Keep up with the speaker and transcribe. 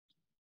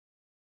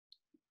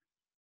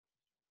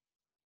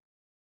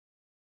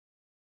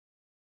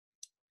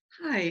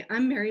Hi,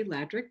 I'm Mary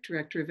Ladrick,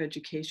 Director of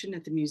Education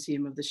at the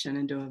Museum of the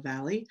Shenandoah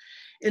Valley,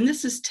 and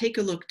this is Take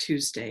a Look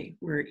Tuesday,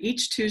 where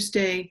each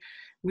Tuesday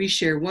we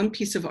share one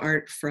piece of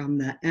art from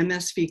the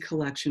MSV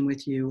collection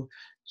with you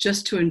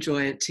just to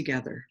enjoy it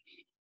together.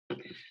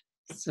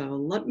 So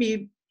let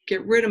me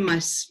get rid of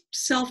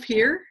myself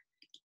here,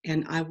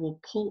 and I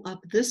will pull up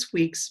this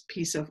week's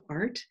piece of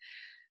art.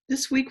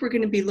 This week we're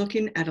going to be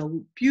looking at a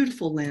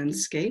beautiful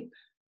landscape.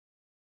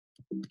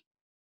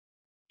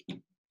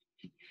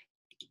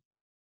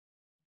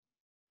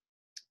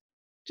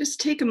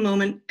 Just take a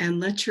moment and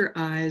let your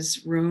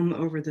eyes roam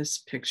over this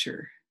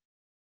picture.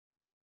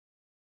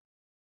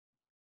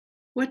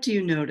 What do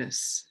you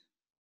notice?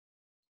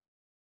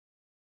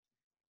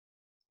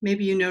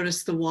 Maybe you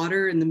notice the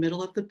water in the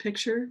middle of the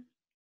picture,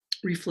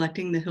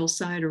 reflecting the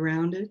hillside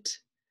around it.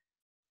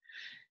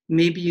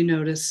 Maybe you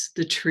notice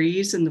the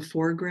trees in the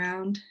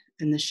foreground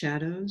and the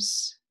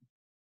shadows.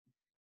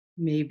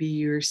 Maybe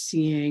you're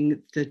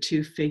seeing the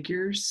two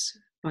figures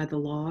by the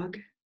log,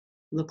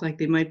 look like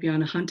they might be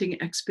on a hunting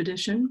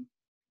expedition.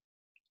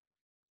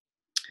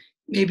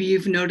 Maybe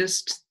you've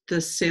noticed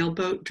the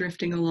sailboat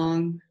drifting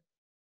along,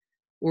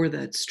 or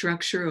that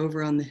structure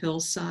over on the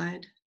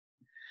hillside.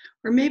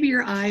 Or maybe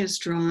your eye is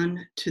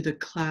drawn to the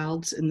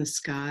clouds in the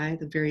sky,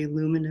 the very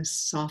luminous,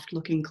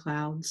 soft-looking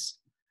clouds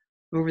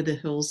over the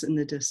hills in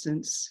the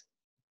distance.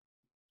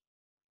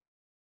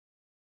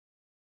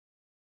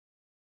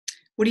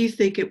 What do you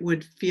think it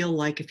would feel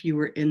like if you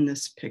were in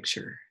this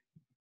picture?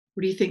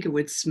 What do you think it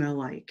would smell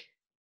like?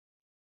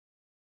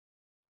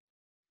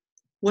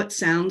 What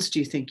sounds do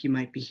you think you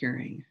might be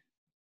hearing?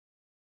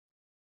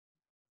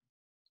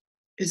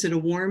 Is it a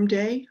warm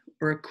day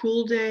or a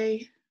cool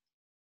day?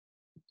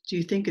 Do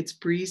you think it's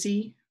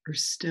breezy or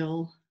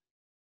still?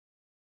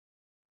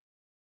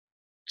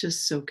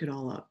 Just soak it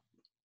all up.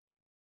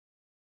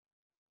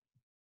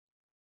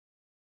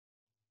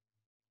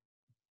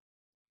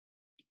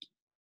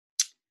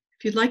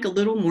 If you'd like a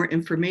little more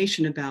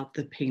information about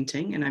the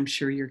painting, and I'm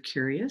sure you're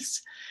curious,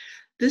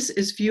 this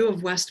is View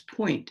of West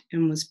Point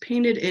and was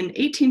painted in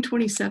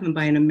 1827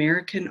 by an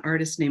American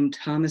artist named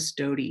Thomas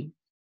Doty.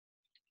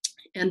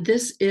 And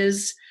this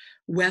is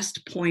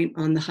West Point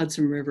on the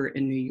Hudson River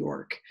in New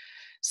York.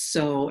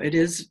 So it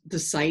is the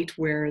site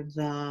where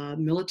the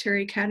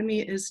military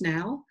academy is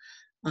now.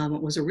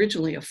 It was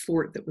originally a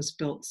fort that was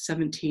built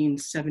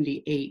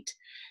 1778.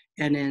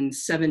 And in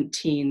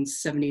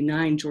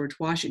 1779, George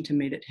Washington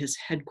made it his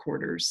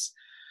headquarters.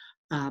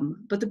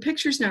 But the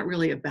picture's not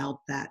really about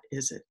that,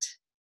 is it?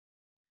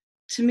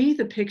 To me,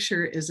 the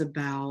picture is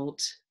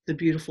about the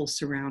beautiful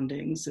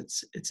surroundings.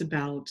 It's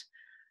about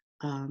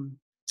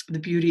the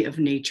beauty of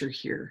nature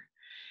here.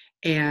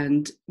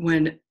 And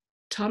when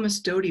Thomas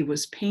Doty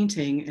was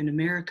painting and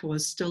America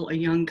was still a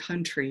young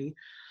country,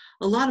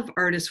 a lot of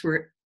artists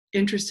were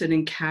interested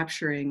in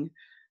capturing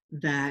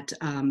that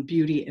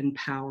beauty and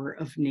power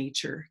of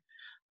nature,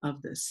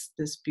 of this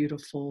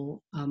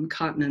beautiful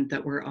continent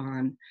that we're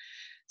on.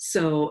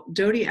 So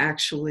Doty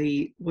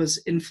actually was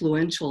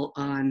influential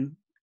on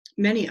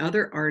many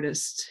other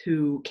artists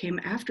who came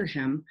after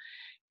him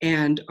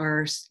and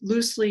are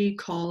loosely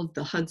called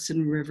the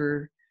Hudson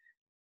River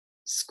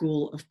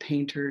School of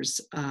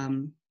Painters.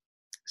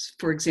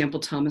 For example,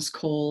 Thomas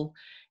Cole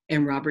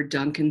and Robert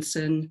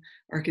Duncanson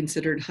are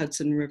considered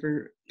Hudson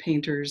River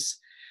painters.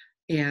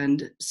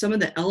 And some of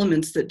the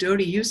elements that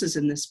Doty uses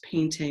in this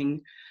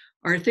painting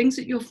are things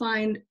that you'll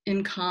find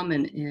in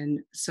common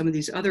in some of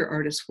these other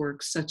artists'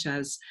 works, such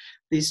as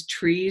these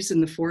trees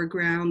in the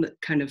foreground that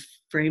kind of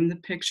frame the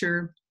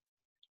picture.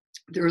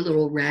 They're a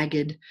little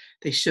ragged.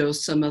 They show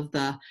some of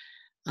the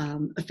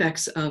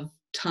effects of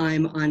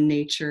time on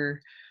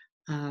nature.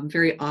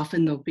 Very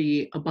often there'll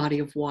be a body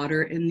of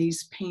water in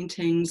these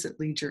paintings that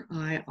lead your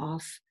eye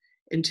off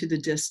into the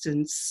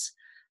distance.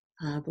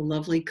 The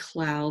lovely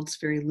clouds,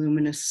 very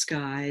luminous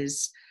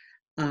skies.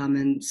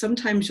 And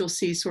sometimes you'll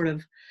see sort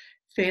of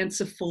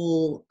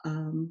fanciful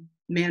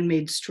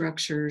man-made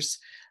structures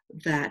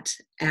that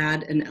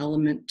add an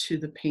element to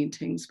the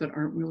paintings, but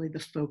aren't really the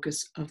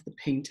focus of the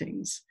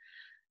paintings.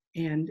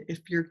 And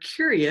if you're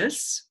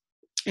curious,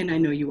 and I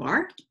know you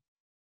are,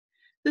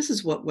 this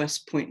is what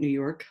West Point, New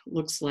York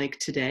looks like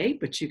today,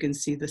 but you can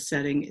see the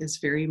setting is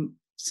very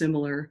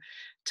similar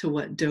to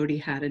what Doty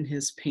had in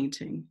his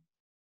painting.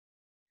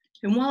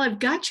 And while I've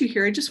got you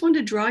here, I just wanted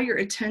to draw your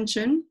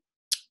attention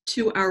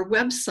to our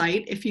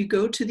website. If you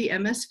go to the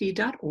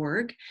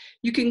msv.org,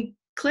 you can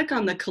click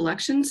on the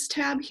collections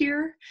tab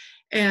here,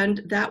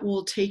 and that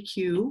will take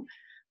you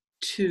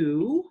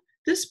to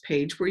this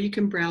page where you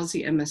can browse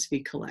the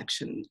MSV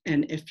collection.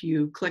 And if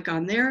you click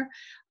on there,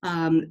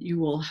 you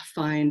will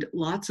find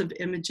lots of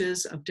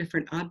images of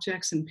different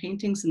objects and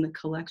paintings in the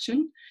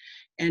collection.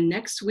 And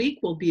next week,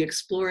 we'll be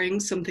exploring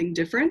something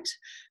different.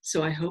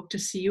 So I hope to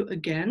see you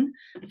again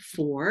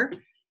for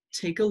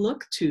Take a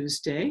Look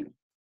Tuesday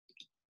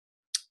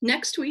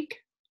next week.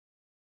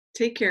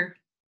 Take care.